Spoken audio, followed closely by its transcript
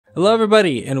Hello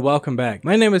everybody and welcome back.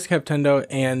 My name is Kevtendo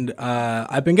and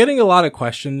I've been getting a lot of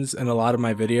questions in a lot of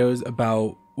my videos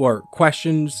about, or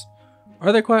questions,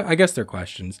 are they I guess they're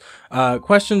questions.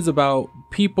 Questions about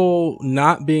people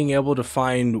not being able to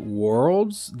find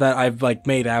worlds that I've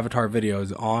made avatar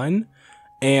videos on.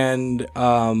 And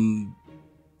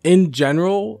in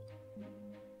general,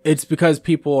 it's because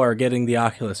people are getting the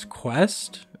Oculus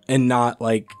Quest and not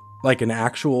like an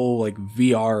actual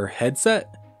VR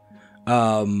headset.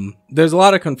 There's a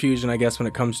lot of confusion, I guess, when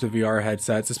it comes to VR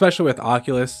headsets, especially with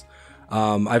Oculus.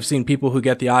 I've seen people who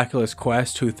get the Oculus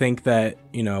Quest who think that,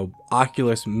 you know,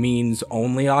 Oculus means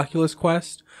only Oculus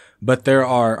Quest, but there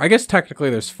are, I guess technically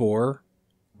there's 4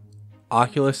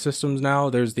 Oculus systems now.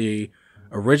 There's the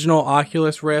original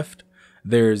Oculus Rift,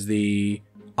 there's the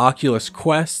Oculus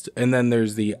Quest, and then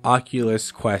there's the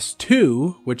Oculus Quest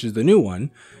 2, which is the new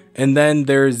one, and then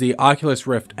there's the Oculus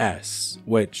Rift S,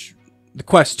 which the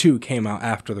Quest 2 came out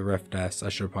after the Rift S. I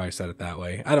should have probably said it that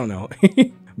way. I don't know.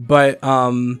 But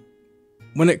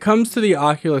when it comes to the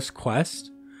Oculus Quest,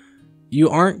 you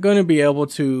aren't going to be able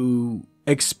to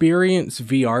experience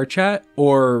VR chat,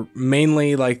 or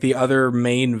mainly like the other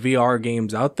main VR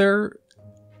games out there.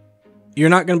 You're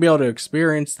not going to be able to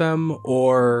experience them,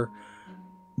 or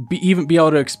even be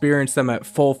able to experience them at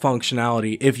full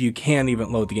functionality if you can't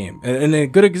even load the game. And a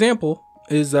good example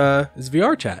is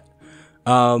VR chat.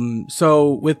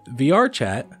 So with VR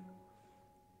chat,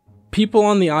 people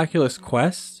on the Oculus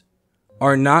Quest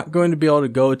are not going to be able to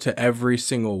go to every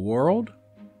single world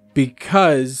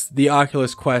because the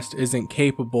Oculus Quest isn't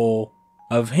capable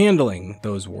of handling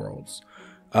those worlds.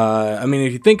 I mean,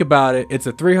 if you think about it, it's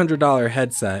a $300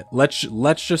 headset.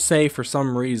 Let's just say for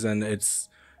some reason it's,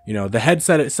 you know, the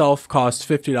headset itself costs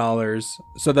 $50.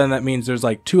 So then that means there's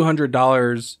like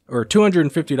 $200 or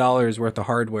 $250 worth of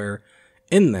hardware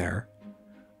in there.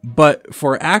 But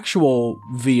for actual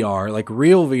VR, like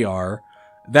real VR,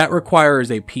 that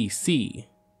requires a PC,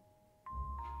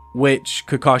 which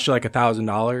could cost you like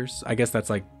 $1,000. I guess that's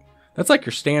like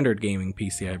your standard gaming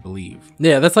PC, I believe.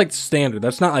 Yeah, that's like standard.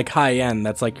 That's not like high end.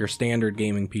 That's like your standard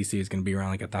gaming PC is going to be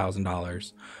around like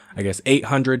 $1,000. I guess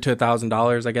 $800 to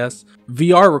 $1,000, I guess.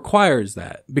 VR requires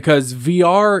that because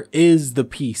VR is the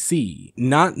PC,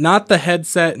 not the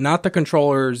headset, not the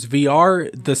controllers. VR,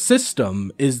 the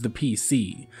system is the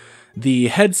PC. The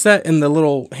headset and the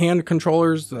little hand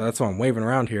controllers, that's what I'm waving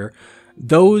around here,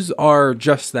 those are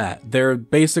just that. They're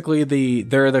basically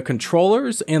they're the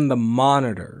controllers and the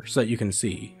monitor so that you can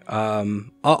see.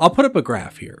 I'll put up a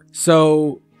graph here.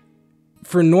 So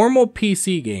for normal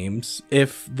PC games,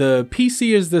 if the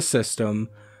PC is the system,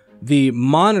 the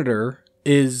monitor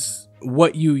is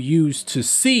what you use to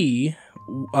see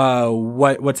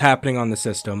what's happening on the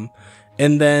system,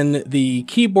 and then the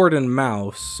keyboard and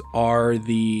mouse are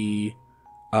they're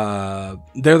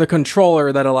the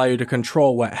controller that allow you to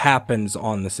control what happens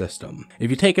on the system.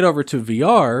 If you take it over to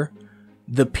VR,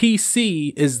 the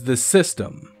PC is the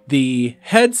system. The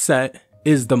headset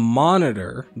is the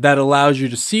monitor that allows you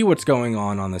to see what's going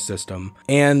on the system.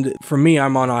 And for me,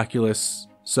 I'm on Oculus,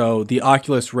 so the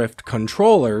Oculus Rift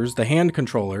controllers, the hand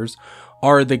controllers,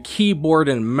 are the keyboard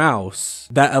and mouse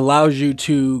that allows you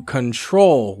to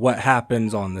control what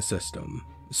happens on the system.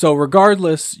 So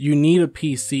regardless, you need a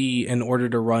PC in order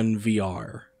to run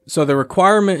VR. So the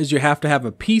requirement is you have to have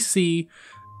a PC,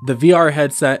 the VR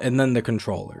headset, and then the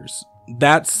controllers.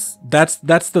 That's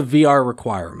the VR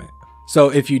requirement. So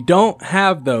if you don't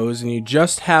have those and you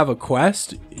just have a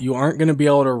Quest, you aren't going to be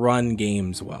able to run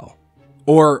games well,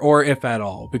 or if at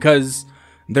all, because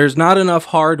there's not enough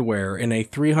hardware in a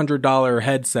 $300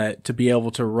 headset to be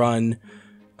able to run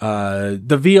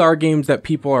the VR games that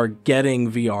people are getting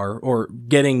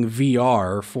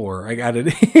VR for. I got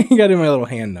it. Got in my little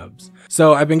hand nubs.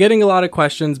 So I've been getting a lot of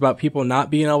questions about people not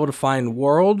being able to find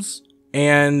worlds,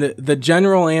 and the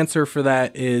general answer for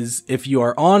that is if you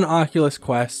are on Oculus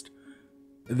Quest,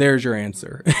 there's your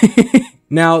answer.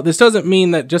 Now, this doesn't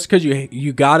mean that just because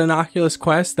you got an Oculus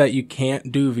Quest that you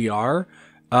can't do VR.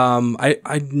 I'm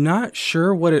not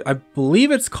sure what I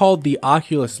believe it's called the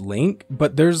Oculus Link,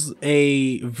 but there's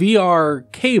a VR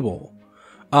cable.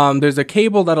 There's a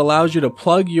cable that allows you to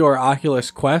plug your Oculus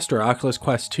Quest or Oculus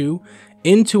Quest 2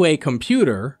 into a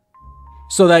computer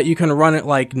so that you can run it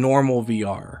like normal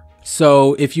VR.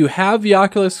 So if you have the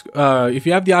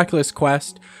Oculus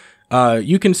Quest,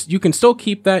 you can still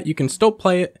keep that, you can still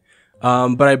play it.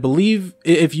 But I believe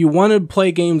if you want to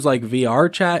play games like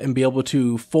VR chat and be able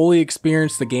to fully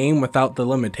experience the game without the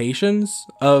limitations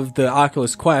of the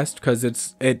Oculus Quest, because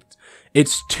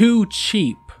it's too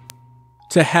cheap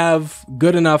to have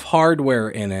good enough hardware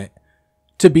in it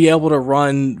to be able to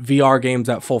run VR games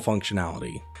at full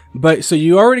functionality. But so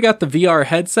you already got the VR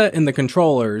headset and the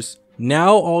controllers.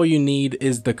 Now all you need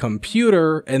is the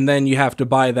computer, and then you have to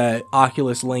buy that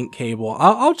Oculus Link cable.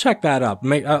 I'll check that up.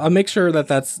 I'll make sure that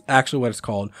that's actually what it's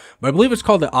called. But I believe it's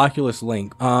called the Oculus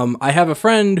Link. I have a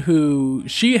friend who,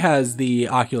 she has the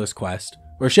Oculus Quest,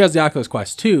 or she has the Oculus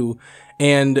Quest 2,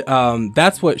 and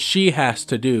that's what she has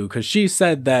to do, because she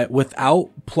said that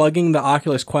without plugging the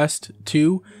Oculus Quest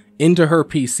 2 into her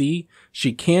PC,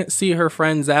 she can't see her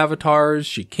friends' avatars.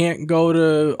 She can't go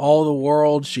to all the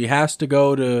worlds. She has to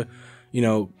go to, you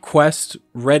know, Quest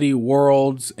ready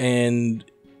worlds, and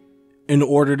in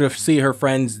order to see her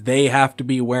friends, they have to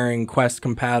be wearing Quest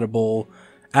compatible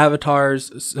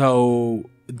avatars. So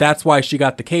that's why she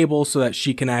got the cable, so that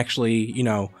she can actually, you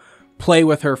know, play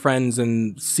with her friends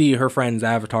and see her friends'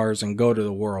 avatars and go to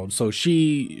the world. So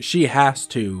she has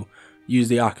to use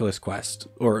the Oculus Quest,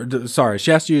 or sorry,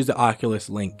 she has to use the Oculus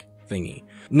Link thingy.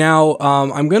 Now,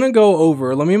 I'm going to go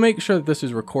over, let me make sure that this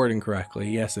is recording correctly.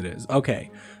 Yes, it is.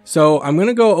 Okay. So I'm going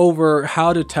to go over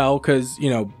how to tell, because, you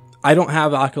know, I don't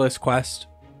have Oculus Quest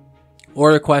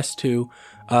or the Quest 2.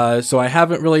 So I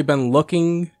haven't really been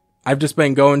looking. I've just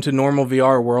been going to normal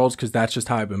VR worlds because that's just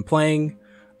how I've been playing.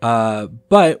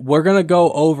 But we're going to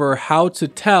go over how to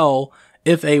tell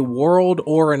if a world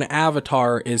or an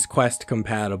avatar is Quest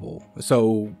compatible.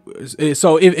 So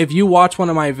if you watch one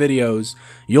of my videos,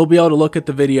 you'll be able to look at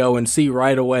the video and see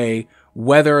right away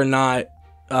whether or not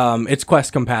it's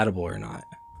Quest compatible or not.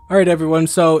 All right, everyone.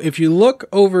 So if you look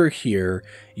over here,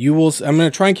 you will, I'm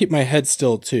going to try and keep my head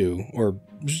still too, or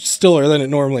stiller than it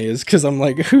normally is, because I'm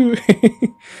like,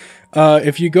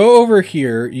 if you go over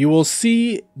here, you will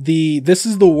see this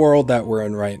is the world that we're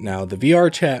in right now, the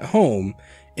VR chat home.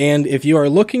 And if you are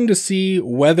looking to see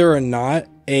whether or not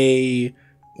a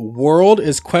world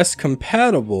is Quest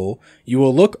compatible, you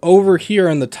will look over here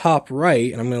in the top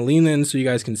right, and I'm going to lean in so you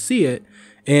guys can see it,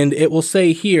 and it will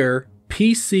say here,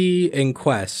 PC and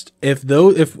Quest.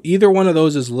 If either one of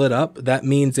those is lit up, that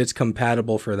means it's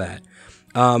compatible for that.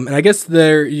 And I guess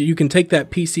you can take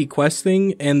that PC Quest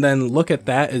thing and then look at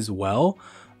that as well.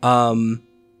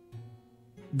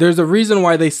 There's a reason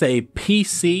why they say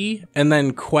PC and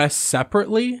then Quest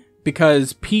separately,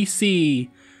 because PC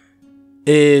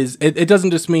is, it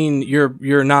doesn't just mean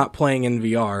you're not playing in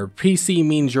VR. PC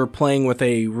means you're playing with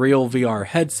a real VR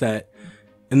headset,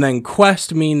 and then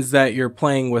Quest means that you're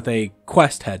playing with a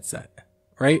Quest headset,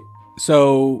 right?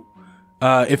 So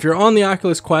if you're on the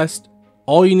Oculus Quest,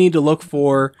 all you need to look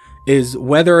for is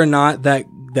whether or not that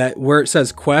where it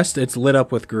says Quest, it's lit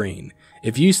up with green.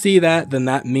 If you see that, then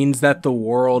that means that the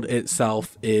world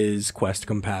itself is Quest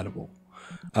compatible.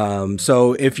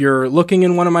 So if you're looking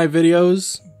in one of my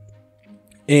videos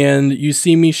and you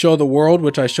see me show the world,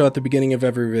 which I show at the beginning of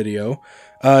every video,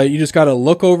 you just got to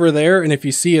look over there, and if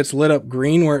you see it's lit up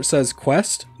green where it says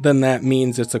Quest, then that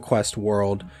means it's a Quest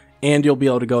world, and you'll be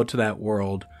able to go to that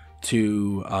world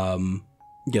to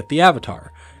get the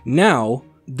avatar. Now,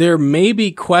 there may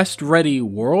be Quest ready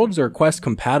worlds or Quest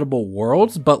compatible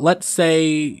worlds, but let's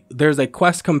say there's a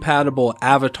Quest compatible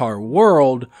avatar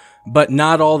world, but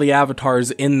not all the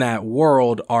avatars in that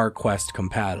world are Quest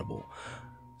compatible.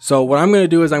 So what I'm going to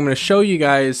do is I'm going to show you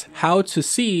guys how to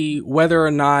see whether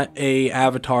or not a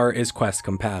avatar is Quest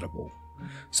compatible.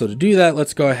 So to do that,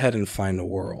 let's go ahead and find a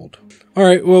world. All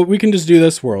right, well, we can just do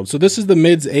this world. So this is the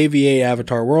MIDS AVA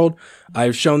avatar world.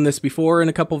 I've shown this before in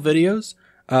a couple videos.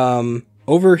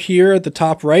 Over here at the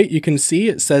top right, you can see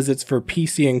it says it's for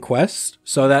PC and Quest.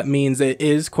 So that means it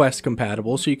is Quest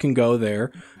compatible. So you can go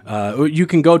there. You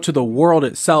can go to the world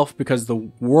itself because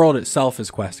the world itself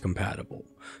is Quest compatible.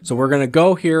 So we're going to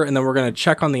go here, and then we're going to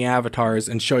check on the avatars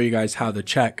and show you guys how to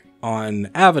check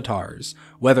on avatars,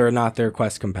 whether or not they're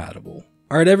Quest compatible.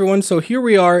 Alright everyone, so here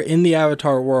we are in the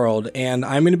avatar world, and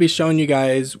I'm going to be showing you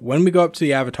guys when we go up to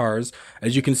the avatars.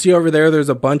 As you can see over there, there's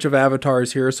a bunch of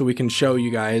avatars here so we can show you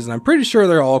guys, and I'm pretty sure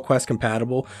they're all Quest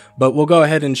compatible, but we'll go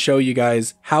ahead and show you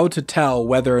guys how to tell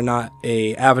whether or not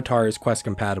a avatar is Quest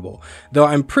compatible. Though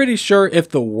I'm pretty sure if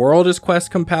the world is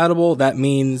Quest compatible, that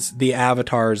means the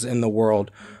avatars in the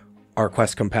world are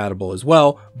Quest compatible as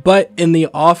well. But in the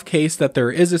off case that there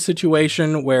is a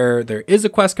situation where there is a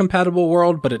Quest compatible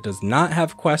world, but it does not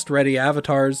have Quest ready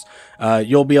avatars,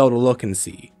 you'll be able to look and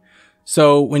see.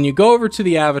 So when you go over to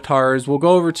the avatars, we'll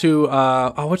go over to,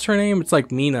 what's her name? It's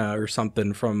like Mina or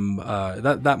something from,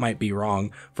 that might be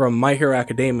wrong, from My Hero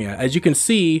Academia. As you can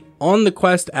see on the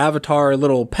Quest avatar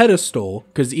little pedestal,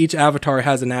 because each avatar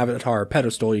has an avatar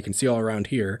pedestal, you can see all around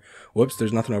here. Whoops,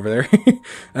 there's nothing over there.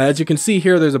 As you can see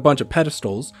here, there's a bunch of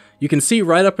pedestals. You can see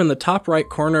right up in the top right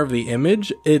corner of the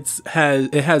image, it has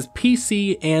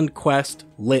PC and Quest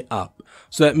lit up.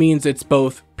 So that means it's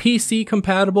both PC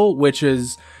compatible, which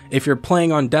is if you're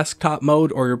playing on desktop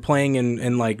mode or you're playing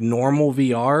in like normal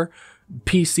VR,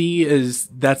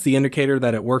 that's the indicator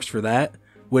that it works for that,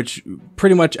 which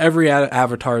pretty much every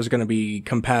avatar is going to be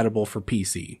compatible for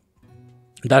PC.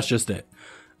 That's just it.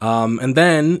 And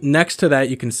then next to that,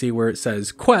 you can see where it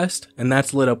says Quest, and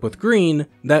that's lit up with green.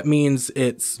 That means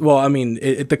it's, well, I mean,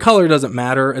 the color doesn't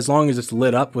matter. As long as it's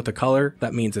lit up with a color,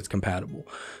 that means it's compatible.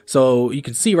 So you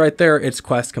can see right there, it's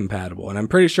Quest compatible. And I'm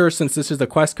pretty sure since this is the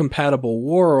Quest compatible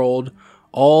world,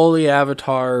 all the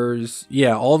avatars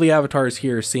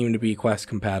here seem to be Quest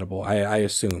compatible, I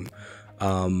assume.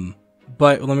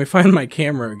 But let me find my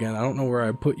camera again. I don't know where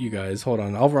I put you guys. Hold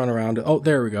on. I'll run around. Oh,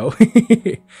 there we go. All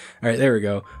right, there we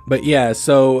go. But yeah,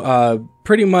 so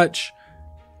pretty much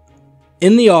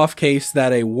in the off case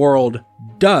that a world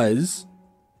does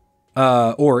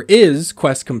or is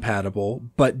Quest compatible,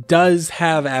 but does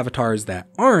have avatars that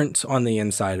aren't on the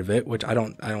inside of it, which I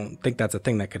don't think that's a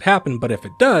thing that could happen. But if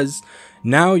it does,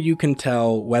 now you can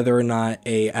tell whether or not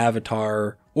a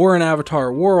avatar or an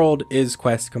avatar world is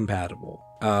Quest compatible.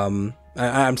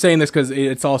 I'm saying this because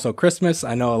it's also Christmas.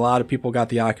 I know a lot of people got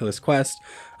the Oculus Quest.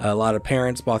 A lot of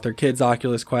parents bought their kids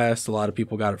Oculus Quest. A lot of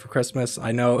people got it for Christmas.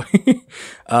 I know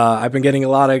I've been getting a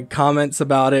lot of comments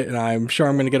about it, and I'm sure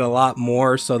I'm going to get a lot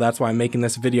more. So that's why I'm making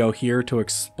this video here to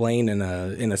explain in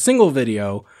a single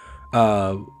video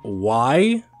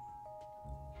why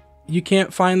you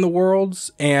can't find the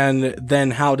worlds, and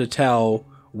then how to tell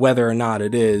whether or not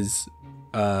it is.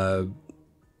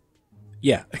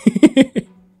 Yeah.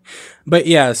 But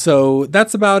yeah, so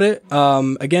that's about it.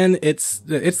 Again, it's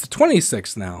the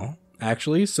 26th now,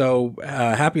 actually. So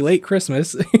happy late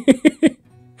Christmas.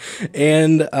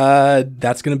 And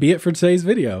that's going to be it for today's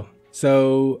video.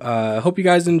 So hope you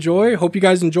guys enjoy. Hope you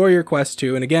guys enjoy your Quest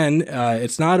 2. And again,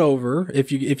 it's not over.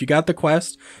 If you got the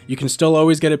Quest, you can still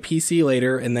always get a PC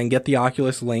later and then get the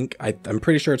Oculus Link. I'm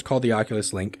pretty sure it's called the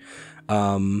Oculus Link.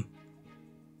 So,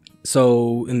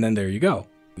 and then there you go.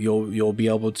 You'll be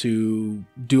able to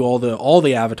do all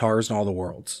the avatars and all the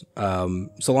worlds,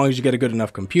 so long as you get a good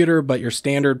enough computer. But your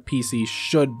standard PC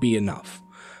should be enough.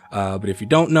 But if you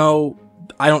don't know,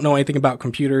 I don't know anything about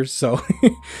computers, so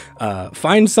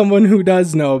find someone who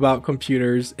does know about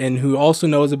computers and who also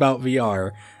knows about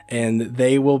VR, and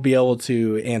they will be able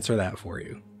to answer that for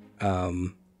you.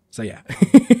 So yeah.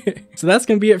 So that's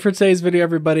going to be it for today's video,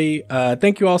 everybody.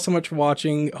 Thank you all so much for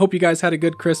watching. Hope you guys had a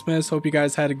good Christmas. Hope you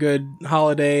guys had a good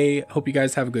holiday. Hope you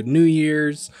guys have a good New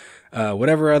Year's.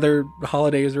 Whatever other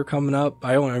holidays are coming up.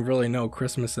 I only really know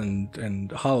Christmas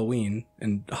and Halloween.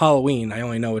 And Halloween, I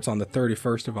only know it's on the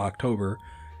 31st of October.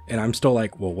 And I'm still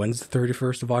like, well, when's the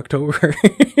 31st of October?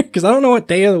 Because I don't know what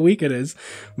day of the week it is.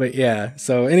 But yeah,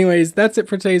 so anyways, that's it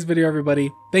for today's video, everybody.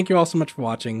 Thank you all so much for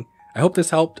watching. I hope this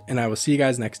helped, and I will see you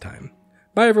guys next time.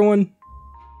 Bye, everyone.